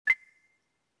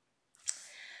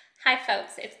Hi,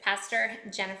 folks. It's Pastor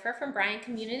Jennifer from Bryan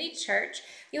Community Church.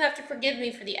 You have to forgive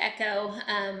me for the echo.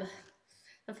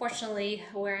 Unfortunately,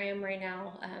 where I am right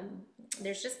now,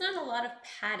 there's just not a lot of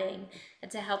padding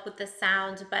to help with the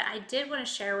sound, but I did want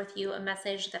to share with you a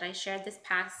message that I shared this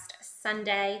past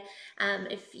Sunday.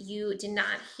 If you did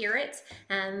not hear it,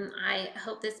 I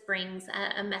hope this brings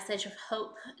a message of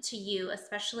hope to you,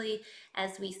 especially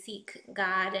as we seek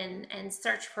God and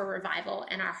search for revival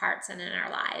in our hearts and in our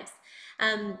lives.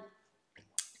 Um,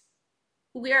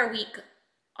 we are a week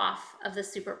off of the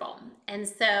Super Bowl. And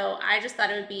so I just thought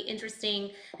it would be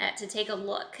interesting to take a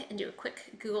look and do a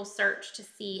quick Google search to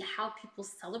see how people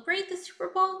celebrate the Super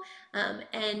Bowl.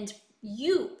 And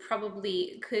you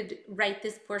probably could write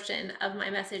this portion of my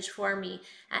message for me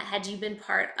had you been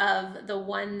part of the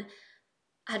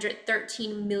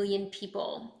 113 million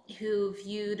people who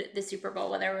viewed the Super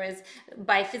Bowl, whether it was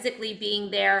by physically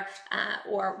being there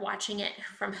or watching it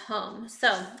from home.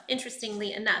 So,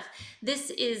 interestingly enough,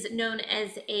 this is known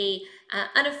as a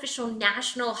unofficial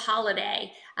national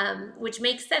holiday, which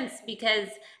makes sense because,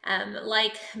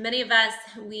 like many of us,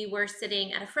 we were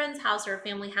sitting at a friend's house or a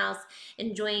family house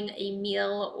enjoying a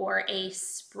meal or a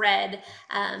spread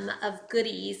of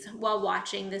goodies while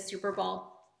watching the Super Bowl.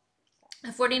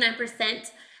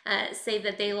 49% say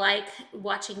that they like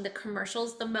watching the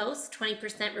commercials the most.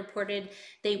 20% reported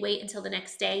they wait until the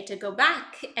next day to go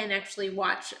back and actually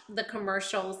watch the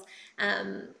commercials.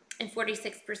 And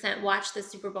 46% watch the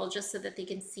Super Bowl just so that they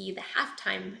can see the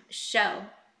halftime show.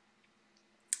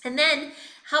 And then,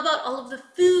 how about all of the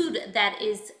food that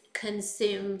is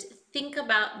consumed? Think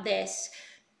about this: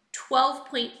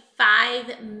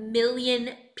 12.5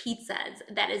 million pizzas.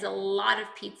 That is a lot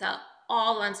of pizza,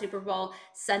 all on Super Bowl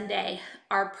Sunday,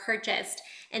 are purchased.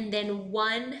 And then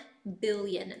 1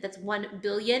 billion, that's 1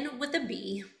 billion with a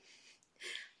B,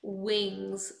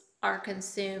 wings are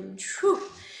consumed. Whew.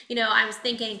 You know, I was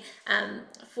thinking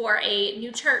for a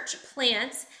new church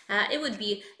plant, it would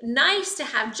be nice to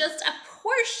have just a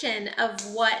portion of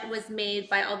what was made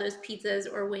by all those pizzas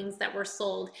or wings that were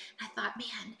sold. I thought,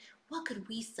 man, what could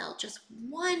we sell just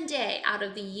one day out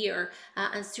of the year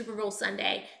on Super Bowl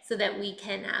Sunday so that we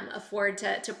can afford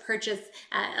to purchase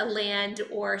a land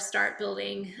or start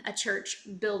building a church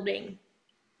building?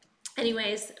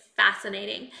 Anyways,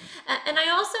 fascinating. And I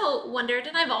also wondered,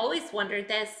 and I've always wondered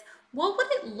this, what would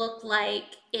it look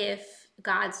like if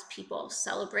God's people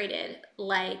celebrated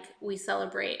like we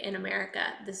celebrate in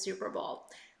America the Super Bowl?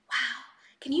 Wow.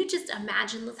 Can you just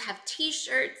imagine? Let's have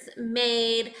t-shirts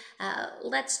made.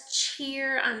 Let's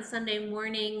cheer on Sunday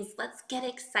mornings. Let's get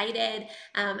excited.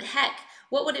 Heck,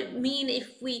 what would it mean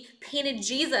if we painted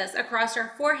Jesus across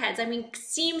our foreheads? I mean,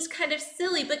 seems kind of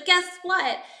silly, but guess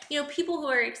what? You know, people who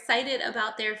are excited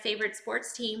about their favorite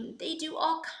sports team, they do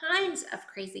all kinds of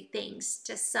crazy things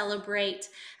to celebrate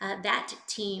that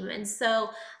team. And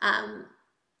so,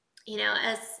 you know,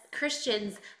 as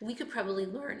Christians, we could probably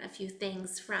learn a few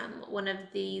things from one of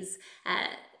these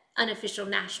unofficial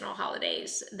national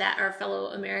holidays that our fellow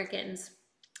Americans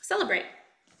celebrate.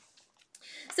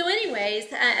 So, anyways,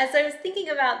 as I was thinking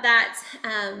about that,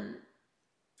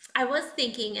 I was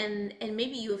thinking, and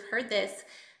maybe you have heard this,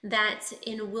 that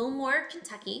in Wilmore,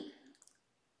 Kentucky,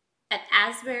 at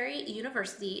Asbury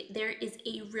University, there is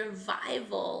a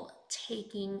revival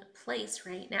taking place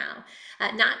right now.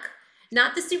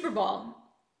 Not the Super Bowl,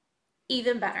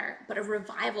 even better, but a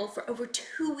revival for over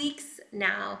 2 weeks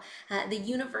now. The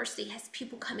university has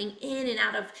people coming in and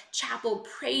out of chapel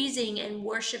praising and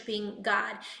worshiping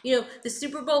God. You know, the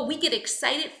Super Bowl, we get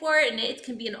excited for it, and it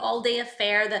can be an all-day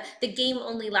affair. The game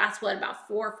only lasts, what, about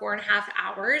 4.5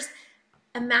 hours?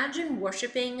 Imagine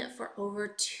worshiping for over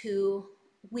 2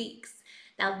 weeks.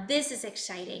 Now, this is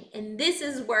exciting, and this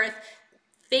is worth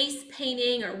face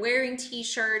painting or wearing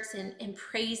t-shirts and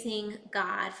praising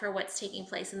God for what's taking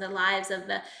place in the lives of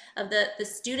the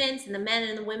students and the men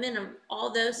and the women and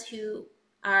all those who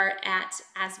are at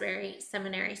Asbury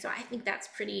Seminary. So I think that's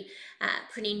pretty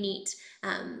neat.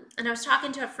 And I was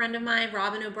talking to a friend of mine,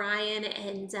 Robin O'Brien,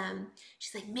 and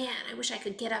she's like, man, I wish I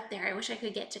could get up there. I wish I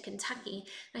could get to Kentucky.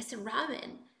 And I said,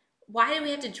 Robin, why do we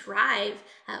have to drive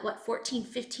 14,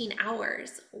 15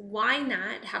 hours? Why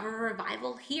not have a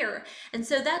revival here? And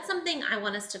so that's something I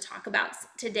want us to talk about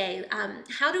today.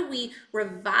 How do we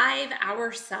revive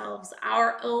ourselves,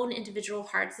 our own individual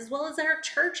hearts, as well as our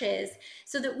churches,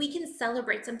 so that we can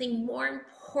celebrate something more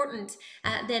important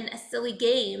than a silly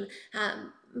game,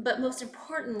 but most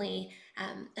importantly,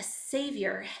 a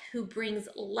Savior who brings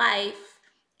life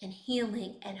and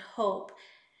healing and hope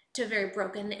to a very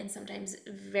broken and sometimes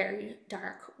very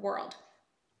dark world.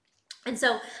 And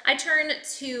so I turn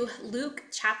to Luke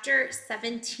chapter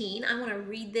 17. I want to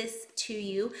read this to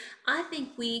you. I think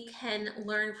we can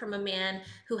learn from a man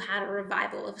who had a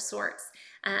revival of sorts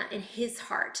in his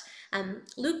heart.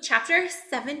 Luke chapter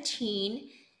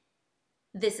 17,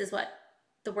 this is what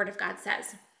the Word of God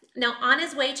says. Now, on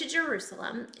his way to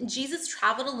Jerusalem, Jesus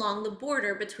traveled along the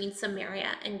border between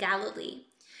Samaria and Galilee.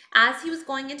 As he was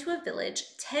going into a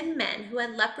village, 10 men who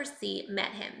had leprosy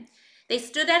met him. They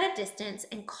stood at a distance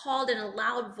and called in a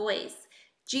loud voice,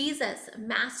 "Jesus,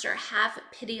 Master, have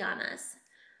pity on us."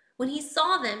 When he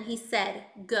saw them, he said,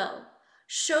 "Go,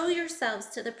 show yourselves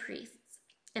to the priests."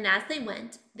 And as they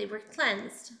went, they were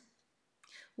cleansed.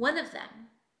 One of them,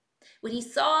 when he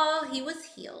saw he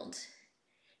was healed,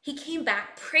 he came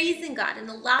back praising God in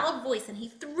a loud voice, and he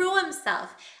threw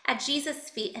himself at Jesus'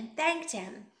 feet and thanked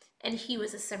him. And he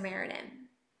was a Samaritan.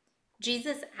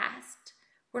 Jesus asked,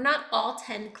 "Were not all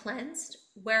 10 cleansed?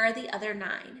 Where are the other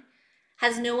 9?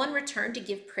 Has no one returned to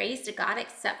give praise to God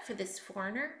except for this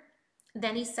foreigner?"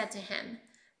 Then he said to him,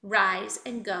 "Rise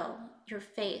and go. Your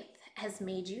faith has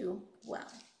made you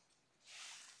well."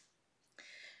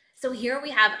 So here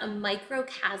we have a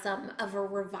microcosm of a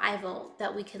revival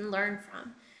that we can learn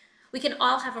from. We can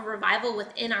all have a revival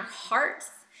within our hearts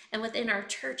and within our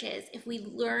churches if we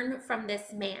learn from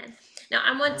this man. Now,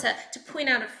 I want to point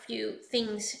out a few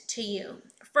things to you.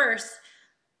 First,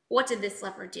 what did this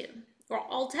leper do? Well,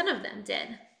 all 10 of them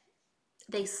did.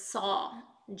 They saw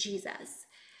Jesus.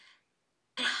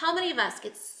 And how many of us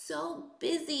get so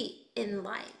busy in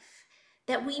life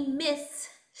that we miss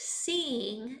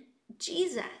seeing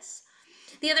Jesus?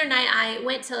 The other night I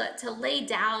went to lay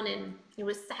down, and it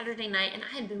was Saturday night, and I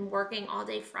had been working all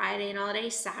day Friday and all day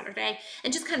Saturday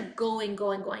and just kind of going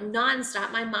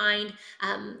nonstop. My mind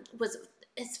was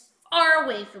as far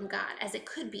away from God as it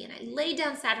could be. And I laid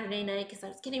down Saturday night because I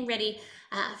was getting ready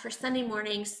for Sunday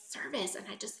morning service. And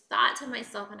I just thought to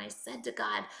myself, and I said to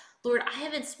God, "Lord, I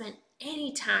haven't spent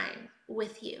any time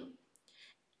with you."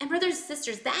 And brothers and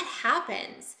sisters, that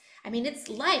happens. I mean, it's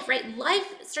life, right?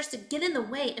 Life starts to get in the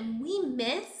way, and we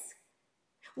miss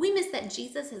that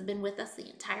Jesus has been with us the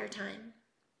entire time.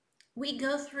 We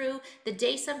go through the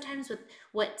day sometimes with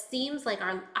what seems like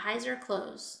our eyes are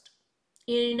closed.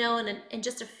 You know, and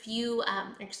just a few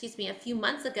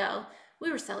months ago,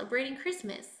 we were celebrating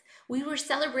Christmas. We were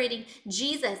celebrating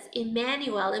Jesus,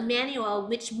 Emmanuel,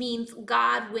 which means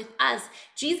God with us.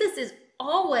 Jesus is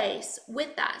always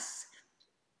with us.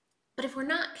 But if we're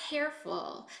not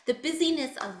careful, the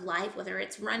busyness of life, whether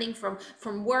it's running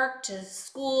from work to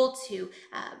school to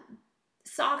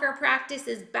soccer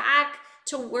practices, back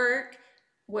to work,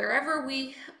 wherever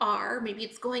we are, maybe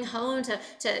it's going home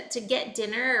to get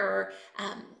dinner, or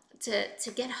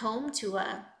to get home to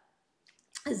a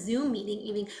Zoom meeting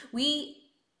even,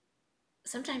 we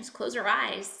sometimes close our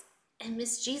eyes and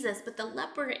miss Jesus. But the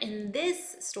leper in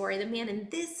this story, the man in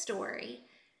this story,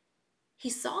 he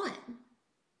saw him.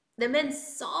 The men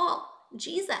saw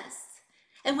Jesus.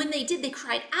 And when they did, they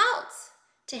cried out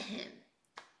to him,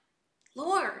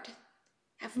 "Lord,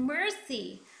 have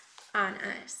mercy on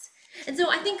us." And so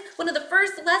I think one of the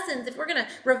first lessons, if we're going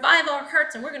to revive our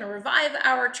hearts and we're going to revive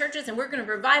our churches and we're going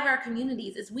to revive our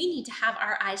communities, is we need to have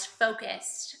our eyes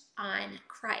focused on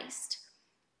Christ.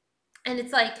 And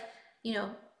it's like,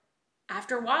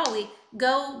 after a while we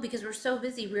go, because we're so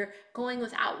busy, we're going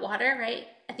without water, right?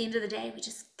 At the end of the day, we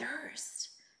just thirst.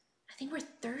 I think we're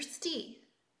thirsty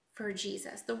for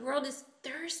Jesus. The world is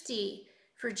thirsty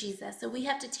for Jesus. So we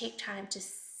have to take time to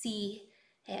see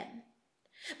him.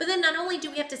 But then not only do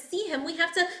we have to see him, we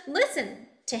have to listen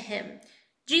to him.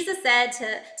 Jesus said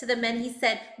to the men, he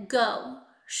said, "Go,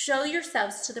 show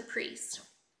yourselves to the priest."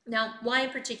 Now, why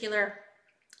in particular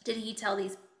did he tell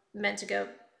these men to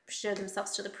go show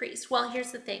themselves to the priest? Well,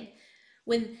 here's the thing.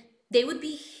 When they would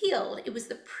be healed, it was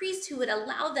the priest who would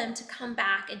allow them to come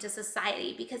back into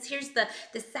society. Because here's the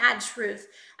sad truth.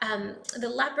 The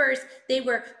lepers, they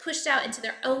were pushed out into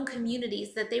their own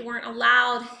communities, that they weren't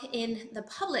allowed in the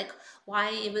public.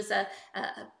 Why? It was a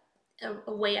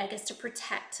way, I guess, to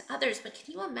protect others. But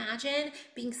can you imagine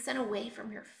being sent away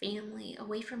from your family,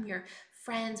 away from your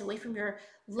friends, away from your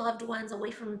loved ones,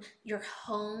 away from your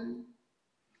home,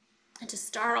 and to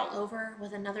start all over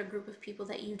with another group of people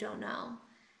that you don't know?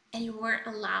 And you weren't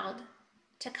allowed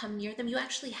to come near them. You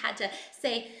actually had to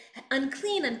say,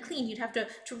 "Unclean, unclean." You'd have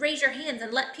to raise your hands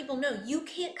and let people know you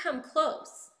can't come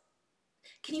close.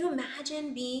 Can you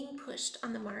imagine being pushed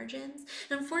on the margins?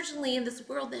 And unfortunately, in this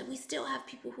world, that we still have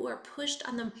people who are pushed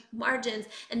on the margins,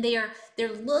 and they're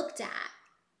looked at.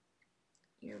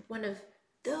 You're one of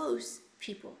those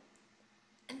people.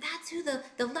 And that's who the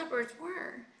lepers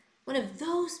were. One of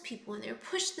those people, and they were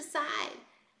pushed aside.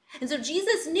 And so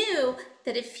Jesus knew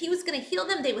that if he was going to heal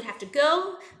them, they would have to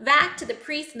go back to the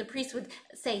priest, and the priest would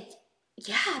say,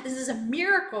 yeah, this is a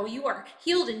miracle. You are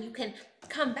healed and you can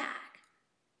come back.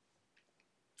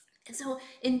 And so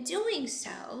in doing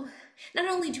so, not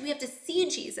only do we have to see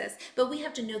Jesus, but we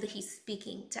have to know that he's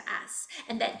speaking to us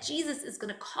and that Jesus is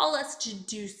going to call us to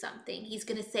do something. He's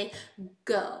going to say,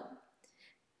 go.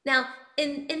 Now,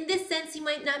 in this sense, he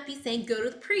might not be saying go to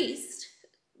the priest,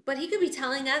 but he could be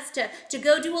telling us to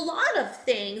go do a lot of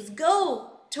things. Go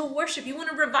to worship. You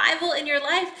want a revival in your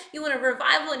life? You want a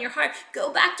revival in your heart?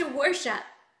 Go back to worship.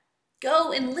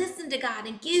 Go and listen to God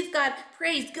and give God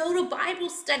praise. Go to Bible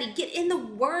study. Get in the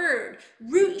Word.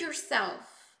 Root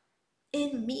yourself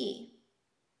in me.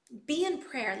 Be in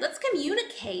prayer. Let's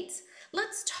communicate.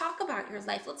 Let's talk about your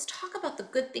life. Let's talk about the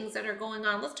good things that are going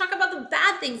on. Let's talk about the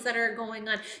bad things that are going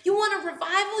on. You want a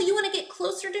revival? You want to get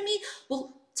closer to me?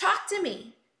 Well, talk to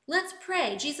me. Let's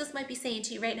pray. Jesus might be saying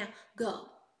to you right now, go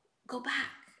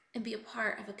back and be a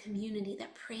part of a community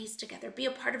that prays together. Be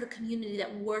a part of a community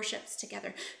that worships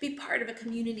together. Be part of a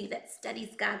community that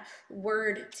studies God's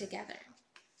word together.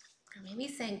 Or maybe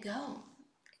saying, go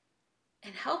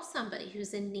and help somebody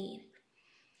who's in need.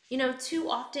 You know, too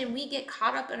often we get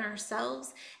caught up in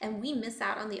ourselves and we miss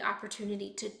out on the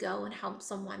opportunity to go and help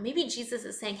someone. Maybe Jesus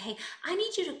is saying, hey, I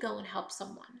need you to go and help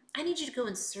someone. I need you to go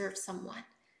and serve someone.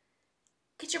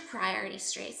 Get your priorities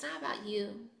straight. It's not about you.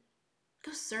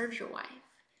 Go serve your wife.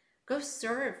 Go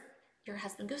serve your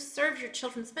husband. Go serve your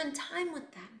children. Spend time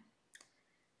with them.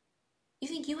 You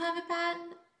think you have it bad?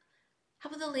 How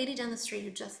about the lady down the street who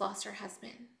just lost her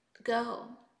husband? Go.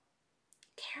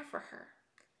 Care for her.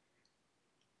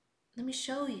 Let me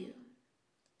show you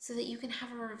so that you can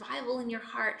have a revival in your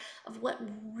heart of what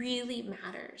really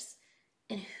matters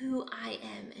and who I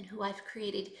am and who I've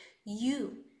created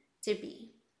you to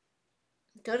be.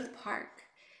 Go to the park.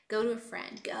 Go to a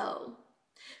friend. Go.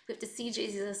 We have to see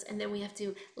Jesus, and then we have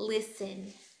to listen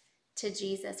to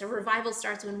Jesus. A revival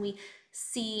starts when we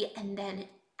see and then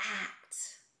act.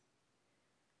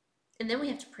 And then we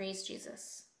have to praise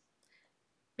Jesus.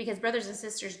 Because brothers and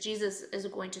sisters, Jesus is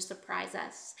going to surprise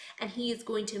us, and he is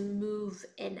going to move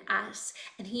in us,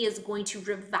 and he is going to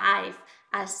revive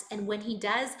us. And when he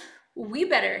does, we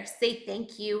better say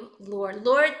thank you, Lord.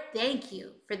 Lord, thank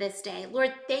you for this day.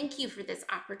 Lord, thank you for this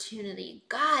opportunity.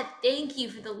 God, thank you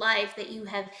for the life that you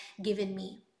have given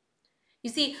me. You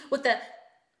see, what the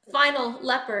final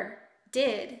leper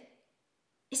did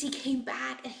is he came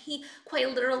back and he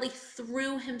quite literally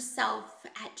threw himself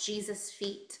at Jesus'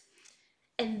 feet.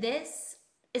 And this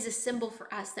is a symbol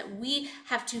for us that we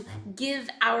have to give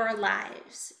our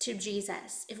lives to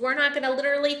Jesus. If we're not going to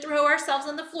literally throw ourselves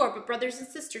on the floor, but brothers and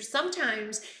sisters,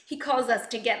 sometimes he calls us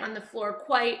to get on the floor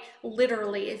quite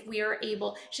literally if we are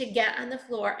able to get on the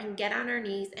floor and get on our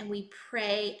knees and we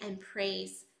pray and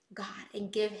praise God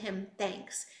and give him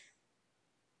thanks.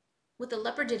 What the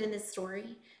leper did in this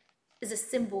story is a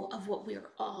symbol of what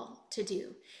we're all to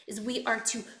do, is we are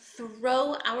to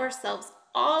throw ourselves,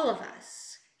 all of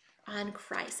us, on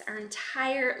Christ. Our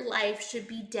entire life should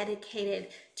be dedicated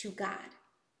to God.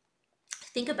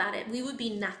 Think about it. We would be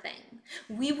nothing.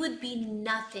 We would be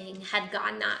nothing had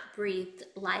God not breathed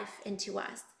life into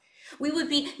us. We would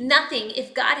be nothing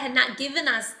if God had not given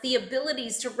us the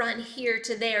abilities to run here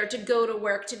to there, to go to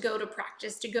work, to go to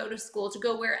practice, to go to school, to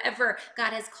go wherever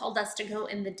God has called us to go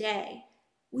in the day.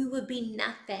 We would be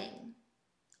nothing.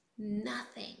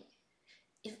 Nothing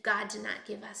if God did not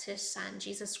give us his son,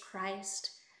 Jesus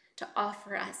Christ, to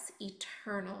offer us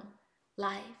eternal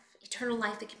life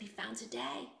that can be found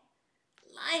today.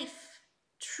 Life,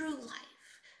 true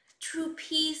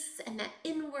peace, and that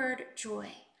inward joy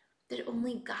that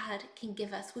only God can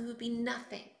give us. We would be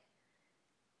nothing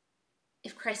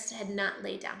if Christ had not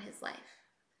laid down his life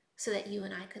so that you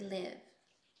and I could live.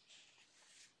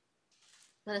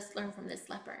 Let us learn from this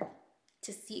leper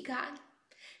to see God,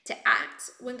 to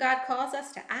act when God calls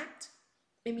us to act,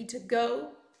 maybe to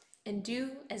go and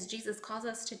do as Jesus calls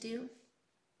us to do,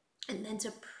 and then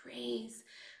to praise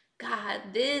God.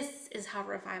 This is how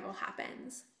revival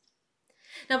happens.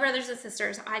 Now, brothers and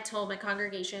sisters, I told my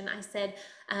congregation, I said,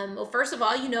 well, first of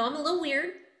all, you know I'm a little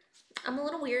weird.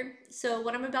 So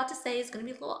what I'm about to say is going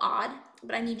to be a little odd,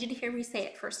 but I need you to hear me say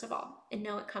it first of all and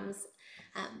know it comes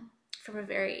from a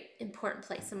very important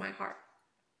place in my heart.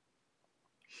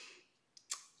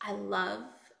 I love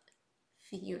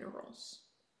funerals.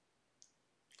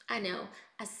 I know,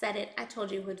 I said it, I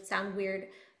told you it would sound weird,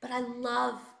 but I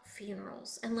love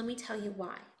funerals, and let me tell you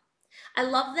why. I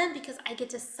love them because I get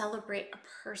to celebrate a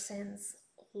person's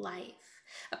life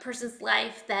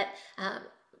that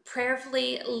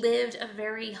prayerfully lived a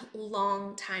very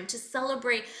long time, to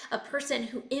celebrate a person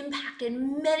who impacted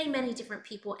many, many different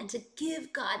people, and to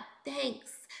give God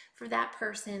thanks for that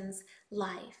person's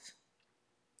life.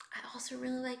 I also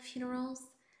really like funerals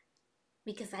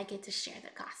because I get to share the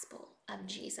gospel of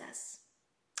Jesus.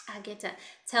 I get to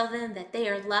tell them that they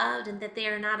are loved and that they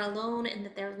are not alone and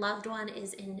that their loved one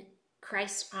is in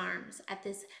Christ's arms at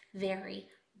this very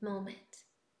moment.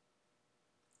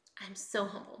 I'm so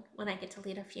humbled when I get to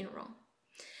lead a funeral.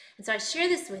 And so I share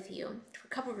this with you for a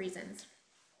couple reasons.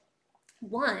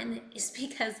 One is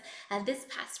because this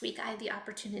past week I had the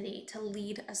opportunity to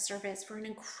lead a service for an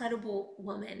incredible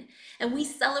woman, and we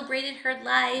celebrated her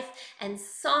life, and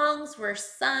songs were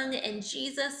sung, and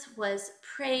Jesus was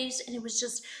praised, and it was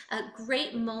just a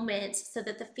great moment, so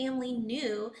that the family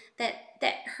knew that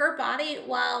her body,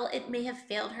 while it may have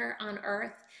failed her on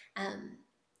earth,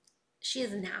 she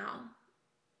is now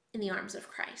in the arms of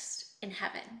Christ in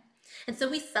heaven. And so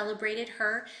we celebrated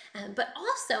her, but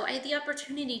also I had the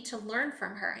opportunity to learn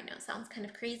from her. I know it sounds kind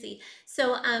of crazy.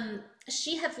 So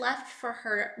she had left for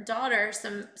her daughter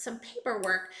some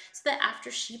paperwork, so that after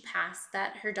she passed,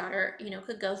 that her daughter,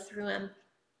 could go through them.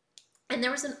 And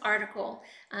there was an article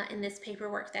in this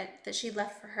paperwork that she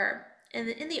left for her. And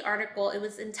in the article, it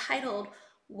was entitled,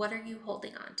 "What are you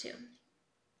holding on to?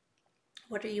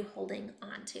 What are you holding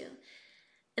on to?"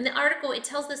 In the article, it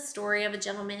tells the story of a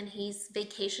gentleman. He's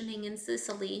vacationing in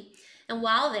Sicily, and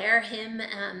while there, him,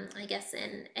 I guess,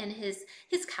 and his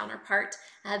counterpart,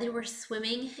 they were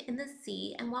swimming in the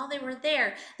sea. And while they were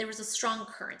there was a strong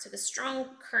current. So the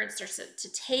strong current starts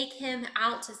to take him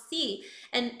out to sea.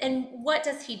 And what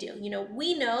does he do?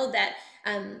 We know that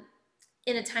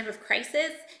in a time of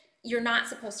crisis, you're not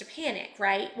supposed to panic,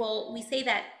 right? Well, we say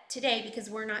that today because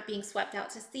we're not being swept out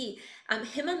to sea.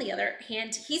 Him, on the other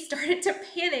hand, he started to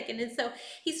panic, and so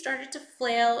he started to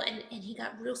flail, and he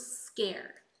got real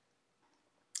scared.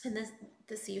 And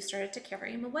the sea started to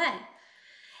carry him away.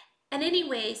 And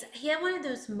anyways, he had one of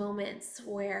those moments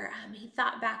where he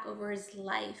thought back over his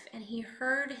life, and he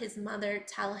heard his mother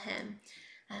tell him,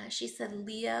 she said,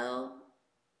 "Leo,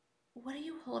 what are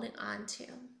you holding on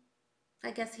to?" I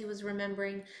guess he was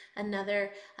remembering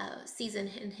another season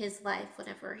in his life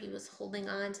whenever he was holding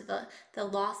on to the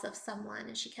loss of someone.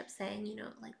 And she kept saying,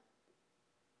 like,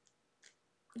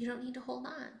 "You don't need to hold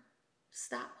on.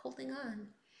 Stop holding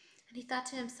on." And he thought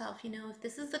to himself, if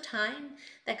this is the time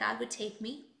that God would take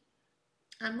me,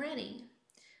 I'm ready.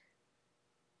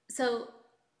 So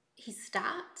he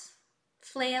stopped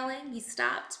flailing. He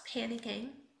stopped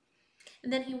panicking.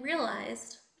 And then he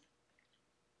realized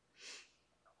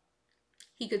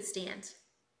he could stand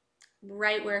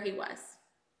right where he was.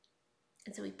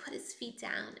 And so he put his feet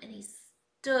down and he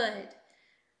stood, and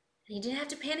he didn't have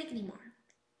to panic anymore,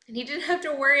 and he didn't have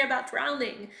to worry about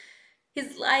drowning.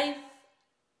 His life,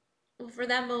 for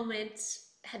that moment,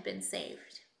 had been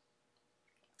saved.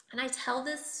 And I tell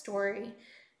this story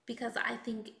because I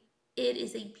think it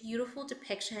is a beautiful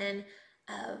depiction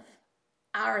of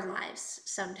our lives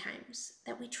sometimes,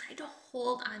 that we try to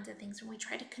hold on to things, and we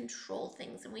try to control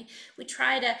things, and we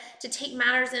try to take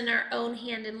matters in our own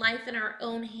hand and life in our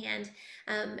own hand,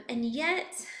 and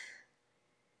yet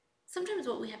sometimes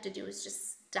what we have to do is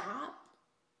just stop.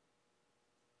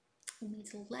 We need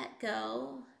to let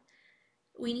go.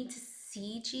 We need to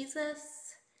see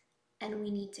Jesus, and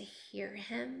we need to hear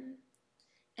him,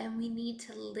 and we need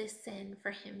to listen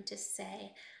for him to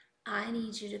say, "I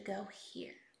need you to go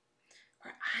here,"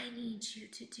 or "I need you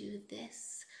to do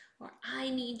this," or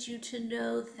 "I need you to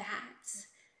know that."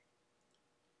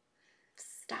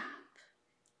 Stop.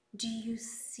 Do you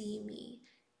see me?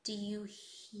 Do you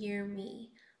hear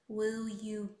me? Will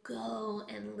you go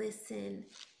and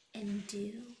listen and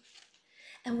do?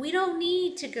 And we don't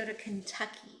need to go to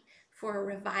Kentucky for a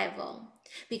revival,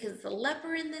 because the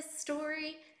leper in this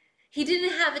story, he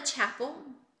didn't have a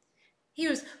chapel. He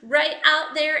was right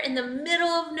out there in the middle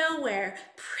of nowhere,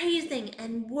 praising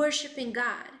and worshiping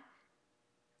God.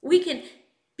 We can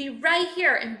be right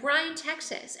here in Bryan,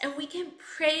 Texas, and we can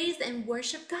praise and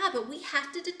worship God, but we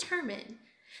have to determine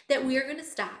that we are going to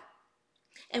stop,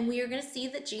 and we are going to see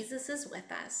that Jesus is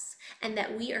with us, and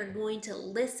that we are going to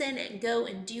listen and go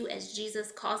and do as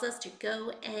Jesus calls us to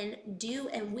go and do,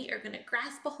 and we are going to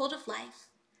grasp a hold of life.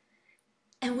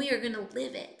 And we are going to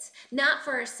live it, not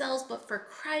for ourselves, but for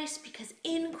Christ, because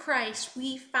in Christ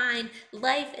we find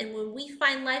life. And when we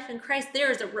find life in Christ,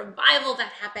 there is a revival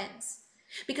that happens.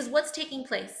 Because what's taking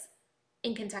place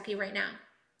in Kentucky right now?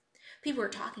 People are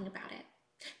talking about it.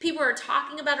 People are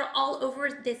talking about it all over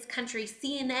this country.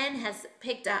 CNN has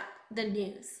picked up the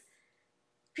news.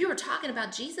 People are talking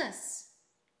about Jesus.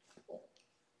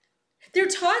 They're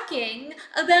talking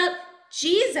about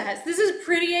Jesus. This is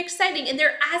pretty exciting. And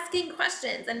they're asking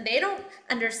questions and they don't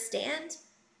understand.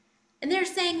 And they're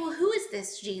saying, well, who is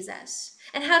this Jesus?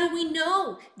 And how do we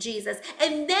know Jesus?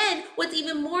 And then what's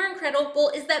even more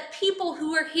incredible is that people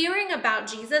who are hearing about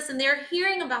Jesus and they're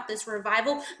hearing about this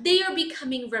revival, they are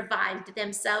becoming revived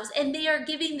themselves and they are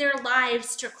giving their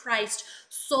lives to Christ.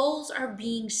 Souls are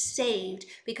being saved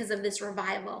because of this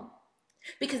revival.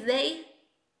 Because they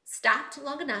stopped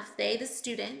long enough, the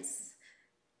students,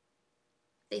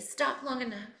 they stopped long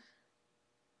enough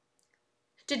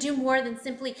to do more than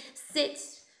simply sit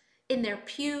in their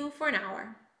pew for an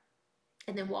hour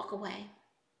and then walk away.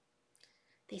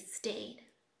 They stayed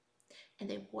and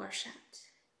they worshiped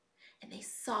and they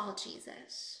saw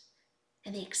Jesus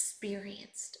and they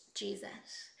experienced Jesus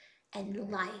and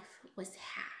life was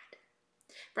had.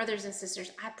 Brothers and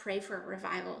sisters, I pray for a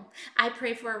revival. I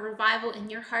pray for a revival in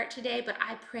your heart today, but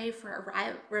I pray for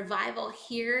a revival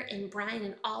here in Bryan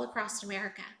and all across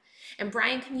America. And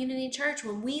Bryan Community Church,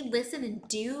 when we listen and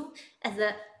do as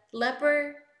the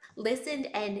leper listened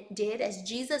and did as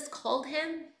Jesus called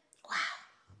him, wow,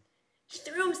 he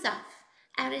threw himself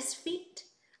at his feet.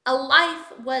 A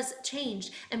life was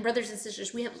changed. And brothers and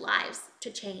sisters, we have lives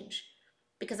to change.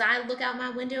 Because I look out my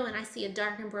window and I see a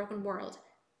dark and broken world.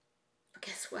 But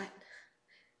guess what?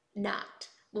 Not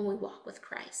when we walk with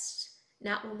Christ.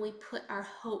 Not when we put our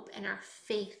hope and our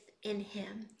faith in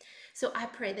him. So I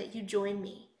pray that you join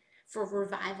me for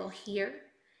revival here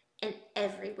and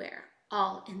everywhere,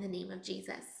 all in the name of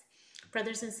Jesus.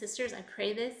 Brothers and sisters, I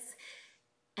pray this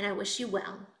and I wish you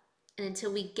well. And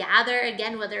until we gather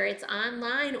again, whether it's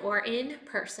online or in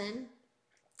person,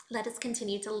 let us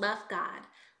continue to love God,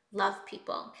 love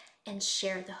people, and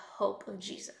share the hope of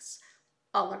Jesus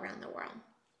all around the world.